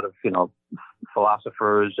a lot of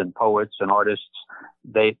philosophers and poets and artists.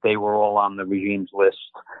 They were all on the regime's list,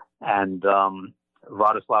 and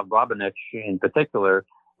Radoslav Brabenec in particular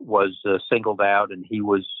was singled out, and he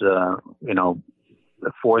was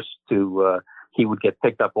forced to. He would get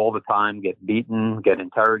picked up all the time, get beaten, get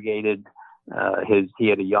interrogated. He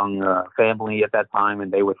had a young family at that time,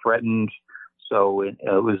 and they were threatened. So it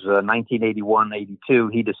was 1981, 82.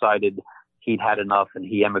 He decided he'd had enough, and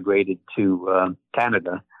he emigrated to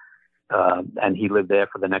Canada, and he lived there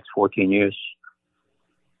for the next 14 years.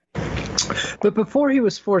 But before he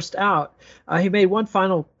was forced out, he made one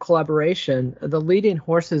final collaboration, the Leading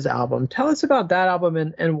Horses album. Tell us about that album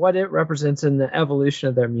and what it represents in the evolution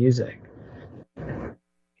of their music.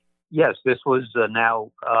 Yes, this was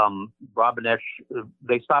now Brabenec.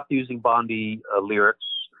 They stopped using Bondy lyrics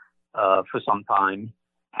for some time,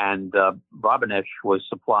 and Robinetch was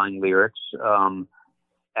supplying lyrics.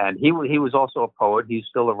 And he was also a poet. He's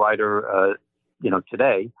still a writer,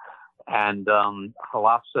 today. And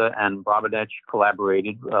Halafza and Robinetch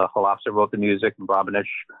collaborated. Halafza wrote the music, and Robinetch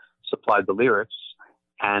supplied the lyrics.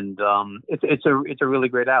 And it's a really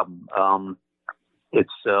great album.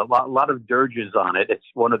 It's a lot of dirges on it. It's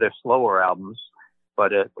one of their slower albums,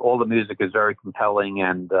 but all the music is very compelling,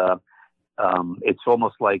 and it's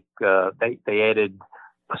almost like they added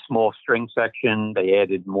a small string section. They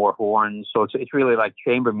added more horns, so it's really like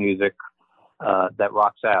chamber music that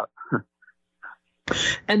rocks out.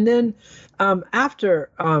 And then after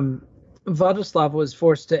Vladislav was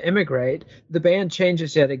forced to immigrate, the band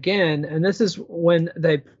changes yet again, and this is when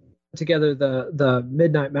they put together the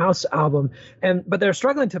Midnight Mouse album. But they're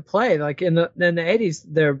struggling to play. Like in the 80s,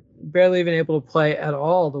 they're barely even able to play at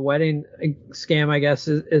all. The wedding scam, I guess,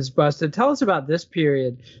 is busted. Tell us about this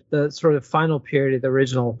period, the sort of final period of the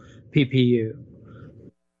original PPU.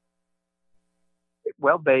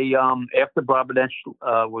 Well, they after Robinetch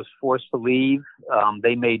was forced to leave,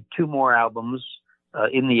 they made two more albums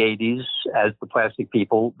in the 80s as the Plastic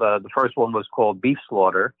People. The first one was called Beef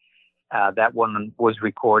Slaughter. That one was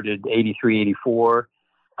recorded 83, 84,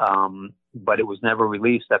 but it was never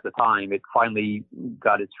released at the time. It finally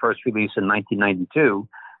got its first release in 1992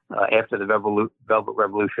 after the Velvet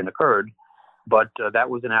Revolution occurred. But that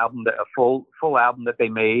was an album, a full album that they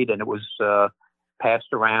made, and it was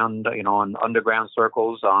passed around, in underground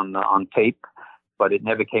circles on tape, but it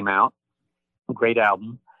never came out. Great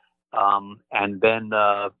album. And then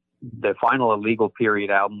the final illegal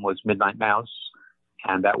period album was Midnight Mouse,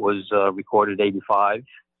 and that was recorded 85.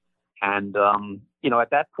 And, at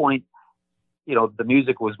that point, the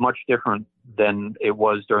music was much different than it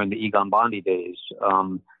was during the Egon Bondy days.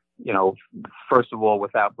 First of all,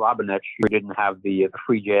 without Robinetch, you didn't have the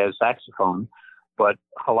free jazz saxophone, but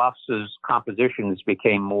Halafza's compositions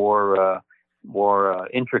became more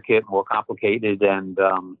intricate, more complicated, and,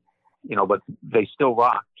 but they still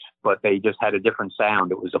rocked, but they just had a different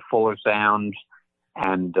sound. It was a fuller sound.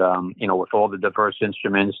 And, with all the diverse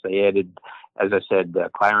instruments, they added, as I said,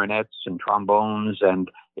 clarinets and trombones, and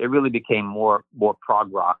it really became more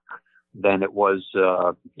prog rock than it was,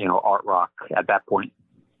 art rock at that point.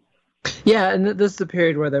 Yeah, and this is the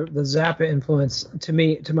period where the Zappa influence, to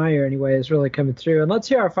my ear anyway, is really coming through. And let's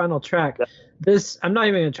hear our final track. Yeah. This, I'm not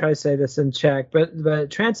even going to try to say this in Czech, but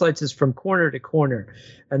it translates as From Corner to Corner.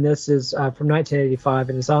 And this is from 1985,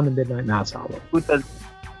 and it's on the Midnight Mouse album.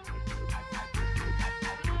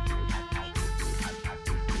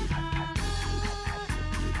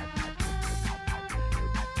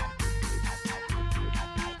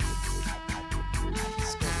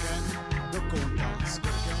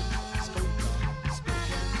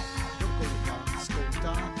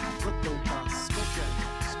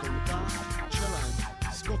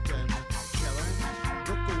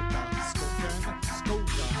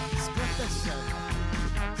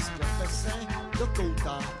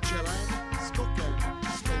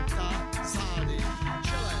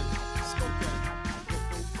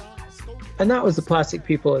 And that was the Plastic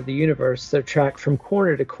People of the Universe, their track From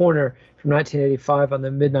Corner to Corner from 1985 on the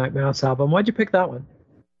Midnight Mouse album. Why'd you pick that one?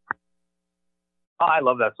 I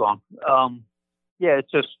love that song.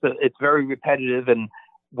 It's very repetitive. And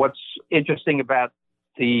what's interesting about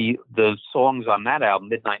the songs on that album,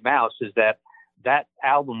 Midnight Mouse, is that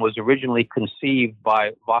album was originally conceived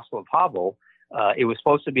by Václav Havel. It was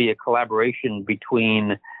supposed to be a collaboration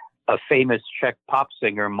between a famous Czech pop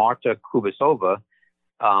singer, Marta Kubisova.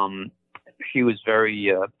 She was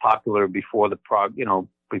very popular before the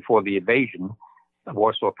invasion, the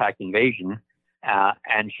Warsaw Pact invasion,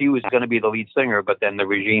 and she was going to be the lead singer. But then the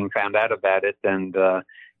regime found out about it, and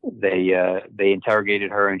they interrogated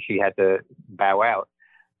her, and she had to bow out.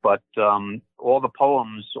 But all the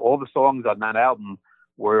poems, all the songs on that album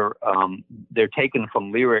were they're taken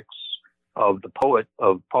from lyrics of poets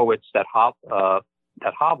that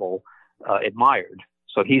Havel admired.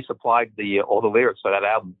 So he supplied all the lyrics of that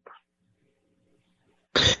album.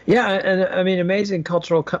 Yeah, and I mean, amazing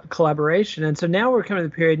cultural collaboration. And so now we're coming to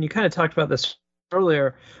the period, and you kind of talked about this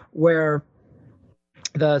earlier, where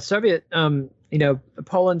the Soviet,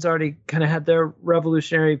 Poland's already kind of had their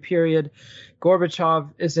revolutionary period. Gorbachev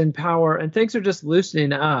is in power, and things are just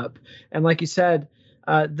loosening up. And like you said,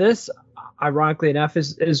 this, ironically enough,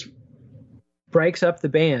 is breaks up the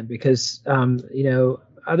band because,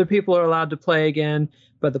 other people are allowed to play again,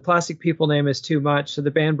 but the Plastic People name is too much, so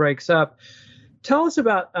the band breaks up. Tell us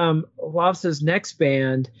about Halafza's next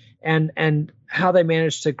band and how they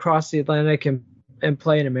managed to cross the Atlantic and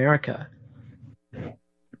play in America.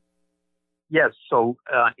 Yes. So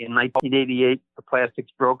in 1988, the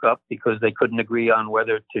Plastics broke up because they couldn't agree on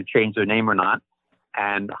whether to change their name or not.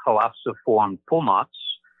 And Hlafsa formed Pulmots.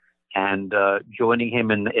 And joining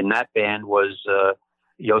him in that band was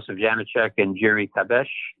Josef Janacek and Jiří Kabeš.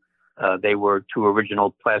 They were two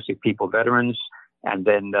original Plastic People veterans. And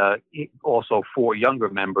then also four younger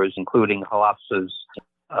members, including Hlafsa's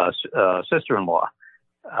sister-in-law.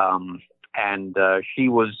 And she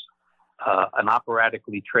was an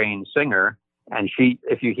operatically trained singer. And she,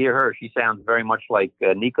 if you hear her, she sounds very much like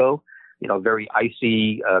Nico, very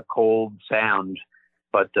icy, cold sound,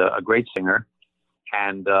 but a great singer.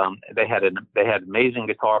 And they had amazing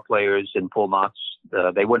guitar players in Pulmots.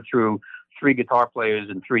 They went through 3 guitar players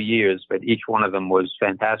in 3 years, but each one of them was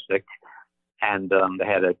fantastic. And they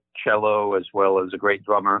had a cello as well as a great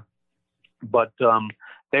drummer. But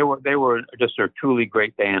they were just a truly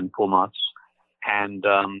great band, Pulmots. And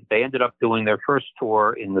they ended up doing their first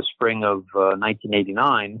tour in the spring of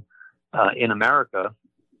 1989 in America.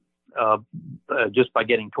 Just by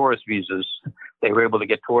getting tourist visas, they were able to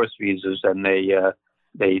get tourist visas, and they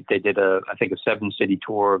did a 7-city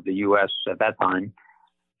tour of the U.S. at that time.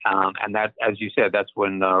 And that, as you said, that's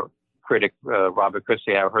when critic Robert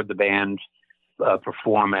Christgau heard the band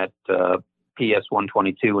perform at PS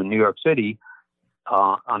 122 in New York City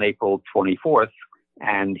on April 24th,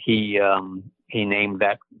 and he named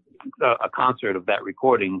that a concert of that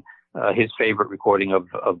recording his favorite recording of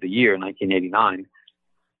the year, 1989.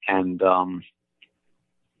 And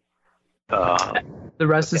the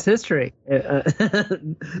rest is history.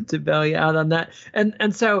 To bail you out on that,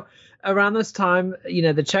 and so around this time,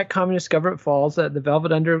 the Czech Communist government falls. The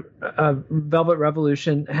Velvet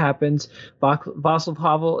Revolution happens. Václav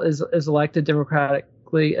Havel is elected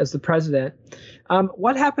democratically as the president.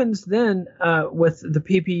 What happens then with the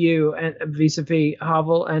PPU and vis-a-vis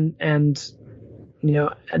Havel and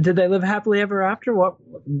did they live happily ever after? What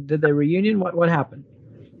did they reunion? What happened?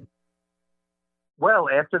 Well,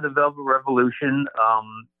 after the Velvet Revolution,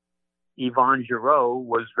 Ivan Giraud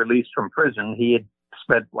was released from prison. He had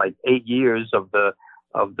spent like 8 years of the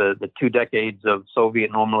 2 decades of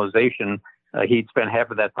Soviet normalization. He'd spent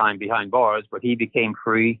half of that time behind bars, but he became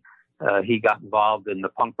free. He got involved in the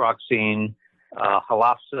punk rock scene.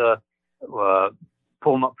 Hlafsa,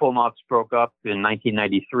 Pulmots broke up in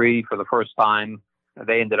 1993 for the first time.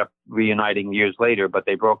 They ended up reuniting years later, but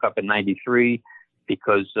they broke up in 93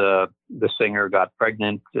 because the singer got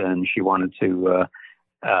pregnant and she wanted to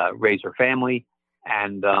raise her family.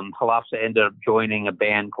 And Hlafsa ended up joining a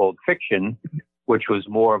band called Fiction, which was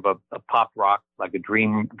more of a pop rock, like a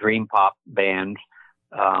dream pop band,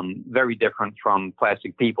 very different from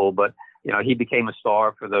Plastic People. But he became a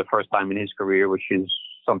star for the first time in his career, which is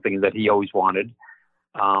something that he always wanted.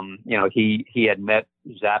 He had met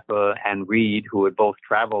Zappa and Reed, who had both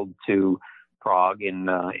traveled to Prague in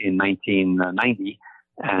 1990,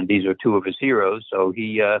 and these are two of his heroes. So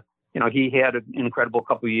he had an incredible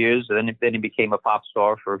couple of years, and then he became a pop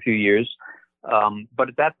star for a few years. But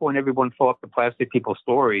at that point, everyone thought the Plastic People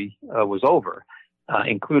story was over,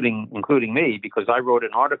 including me, because I wrote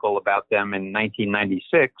an article about them in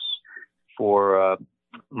 1996 for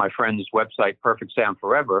my friend's website, Perfect Sound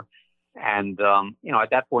Forever. And, at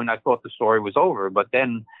that point, I thought the story was over. But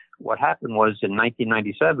then what happened was in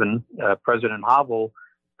 1997, President Havel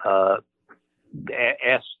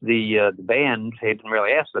asked the band, he didn't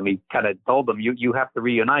really ask them, he kind of told them, you have to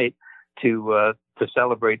reunite to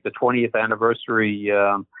celebrate the 20th anniversary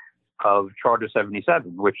of Charter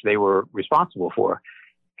 77, which they were responsible for,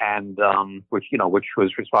 and which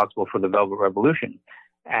was responsible for the Velvet Revolution.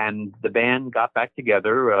 And the band got back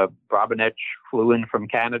together. Brabenec flew in from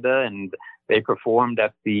Canada, and they performed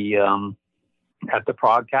at the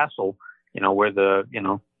Prague Castle, where the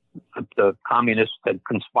communists had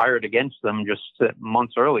conspired against them just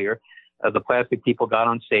months earlier. The Plastic People got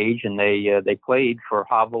on stage, and they played for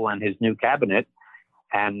Havel and his new cabinet,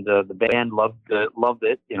 and the band loved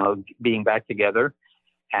it, being back together.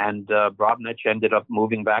 And Brabenec ended up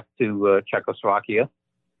moving back to Czechoslovakia,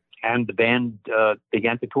 and the band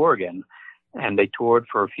began to tour again. And they toured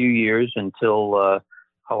for a few years until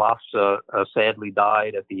Hlafsa sadly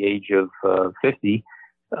died at the age of 50,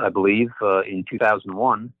 I believe, in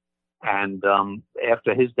 2001. And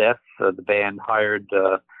after his death, the band hired,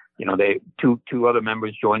 two other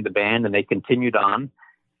members joined the band, and they continued on.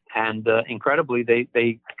 And incredibly,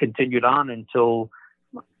 they continued on until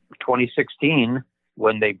 2016,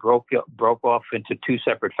 when they broke off into 2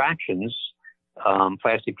 separate factions.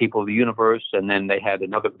 Plastic People of the Universe, and then they had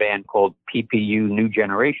another band called PPU New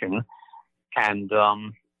Generation. And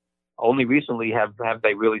only recently have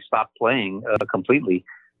they really stopped playing completely.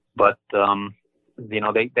 But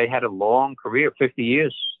they had a long career, 50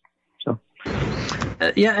 years. So.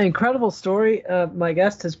 Yeah, incredible story. My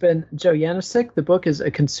guest has been Joe Yanosik. The book is A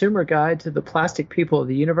Consumer Guide to the Plastic People of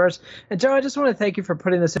the Universe. And Joe, I just want to thank you for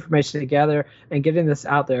putting this information together and getting this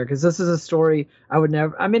out there, because this is a story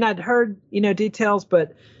I'd heard, details,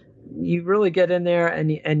 but you really get in there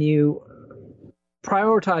and you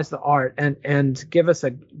prioritize the art and give us a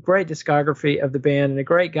great discography of the band and a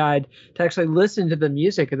great guide to actually listen to the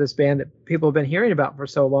music of this band that people have been hearing about for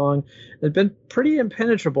so long. It's been pretty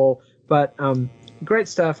impenetrable, but great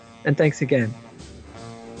stuff, and thanks again.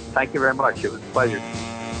 Thank you very much. It was a pleasure.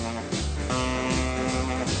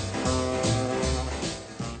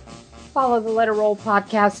 Follow the Let It Roll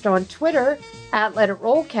podcast on Twitter at Let It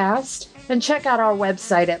Rollcast, and check out our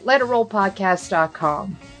website at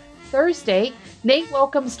letitrollpodcast.com. Thursday, Nate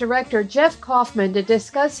welcomes director Jeff Kaufman to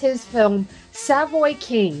discuss his film Savoy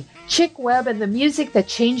King, Chick Webb and the Music That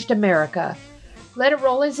Changed America. Let It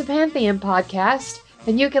Roll is a Pantheon podcast,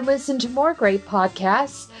 and you can listen to more great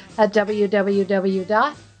podcasts at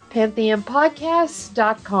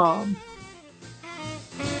www.pantheonpodcasts.com.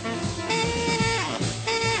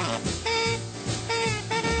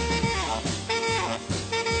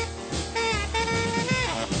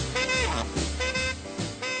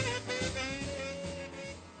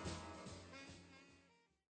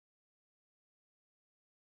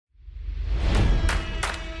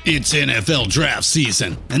 It's NFL draft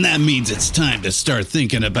season, and that means it's time to start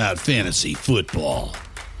thinking about fantasy football.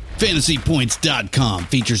 FantasyPoints.com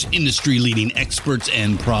features industry-leading experts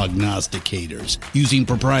and prognosticators using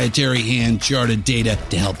proprietary hand-charted data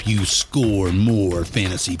to help you score more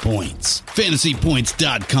fantasy points.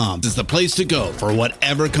 FantasyPoints.com is the place to go for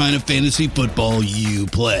whatever kind of fantasy football you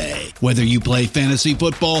play. Whether you play fantasy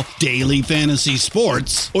football, daily fantasy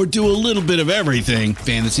sports, or do a little bit of everything,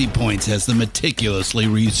 Fantasy Points has the meticulously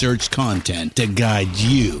researched content to guide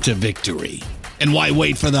you to victory. And why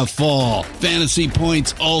wait for the fall? Fantasy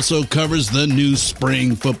Points also covers the new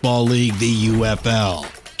spring football league, the UFL.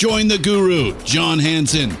 Join the guru, John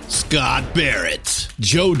Hansen, Scott Barrett,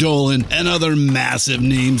 Joe Dolan, and other massive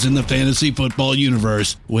names in the fantasy football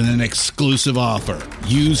universe with an exclusive offer.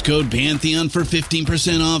 Use code Pantheon for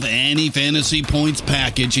 15% off any Fantasy Points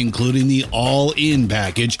package, including the all-in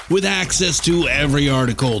package, with access to every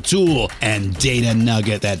article, tool, and data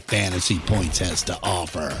nugget that Fantasy Points has to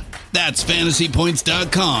offer. That's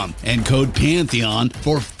FantasyPoints.com and code Pantheon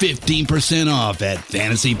for 15% off at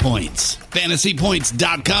Fantasy Points.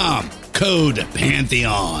 FantasyPoints.com, code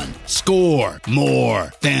Pantheon. Score more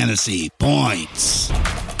fantasy points.